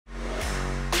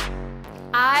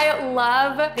I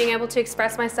love being able to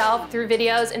express myself through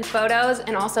videos and photos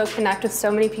and also connect with so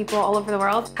many people all over the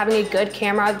world. Having a good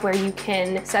camera where you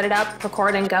can set it up,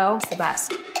 record, and go is the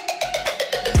best.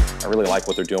 I really like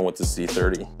what they're doing with the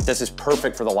Z30. This is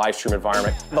perfect for the live stream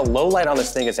environment. The low light on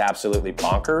this thing is absolutely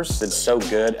bonkers. It's so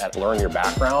good at blurring your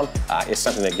background. It's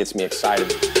something that gets me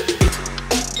excited.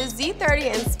 The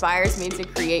Z30 inspires me to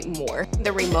create more.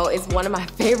 The remote is one of my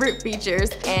favorite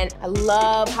features, and I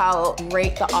love how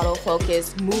great the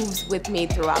autofocus moves with me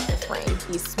throughout the frame.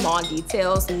 These small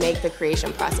details make the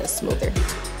creation process smoother.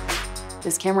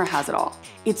 This camera has it all.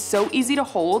 It's so easy to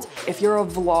hold. If you're a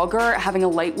vlogger, having a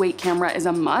lightweight camera is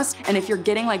a must. And if you're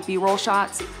getting like B-roll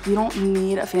shots, you don't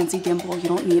need a fancy gimbal. You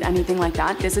don't need anything like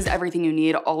that. This is everything you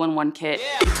need all in one kit.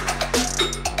 Yeah.